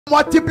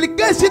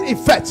multiplication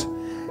effect,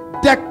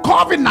 the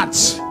covenant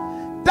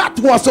that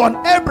was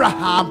on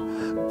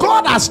Abraham,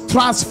 God has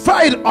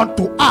transferred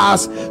unto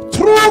us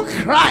through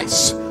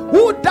Christ,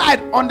 who died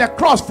on the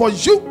cross for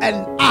you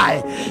and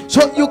I.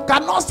 So you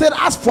cannot say,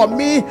 as for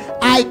me,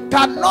 I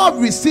cannot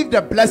receive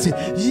the blessing.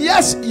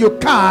 Yes, you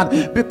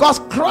can, because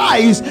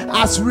Christ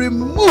has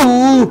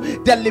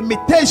removed the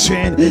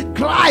limitation.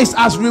 Christ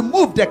has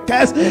removed the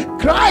curse.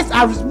 Christ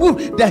has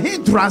removed the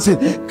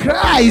hindrances.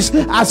 Christ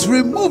has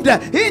removed the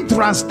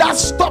hindrance that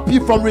stop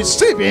you from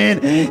receiving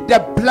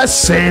the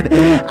blessing.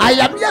 I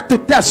am here to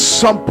tell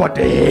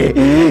somebody,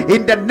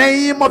 in the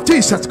name of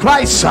Jesus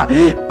Christ,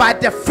 by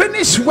the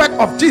finished work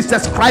of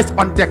Jesus Christ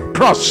on the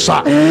cross,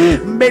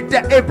 may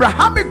the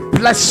Abrahamic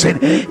blessing,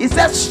 it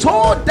says,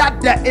 so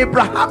that the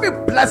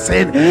Abrahamic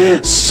blessing,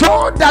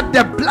 so that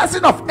the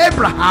blessing of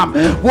Abraham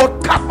will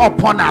come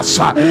upon us.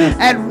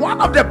 And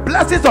one of the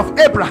blessings of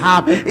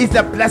Abraham is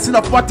the blessing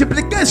of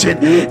multiplication,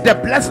 the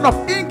blessing of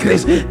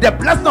increase, the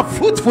blessing of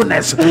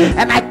fruitfulness.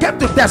 And I came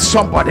to tell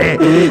somebody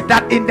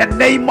that in the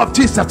name of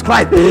Jesus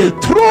Christ,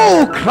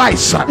 through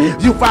Christ,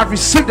 you have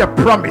received the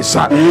promise.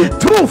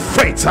 Through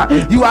faith,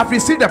 you have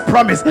received the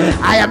promise.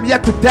 I am here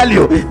to tell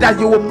you that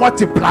you will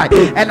multiply,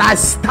 and I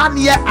stand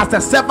here as a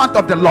servant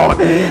of the Lord.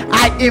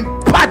 I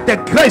impart the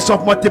grace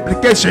of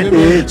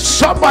multiplication.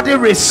 Somebody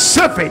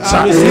receive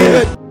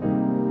it.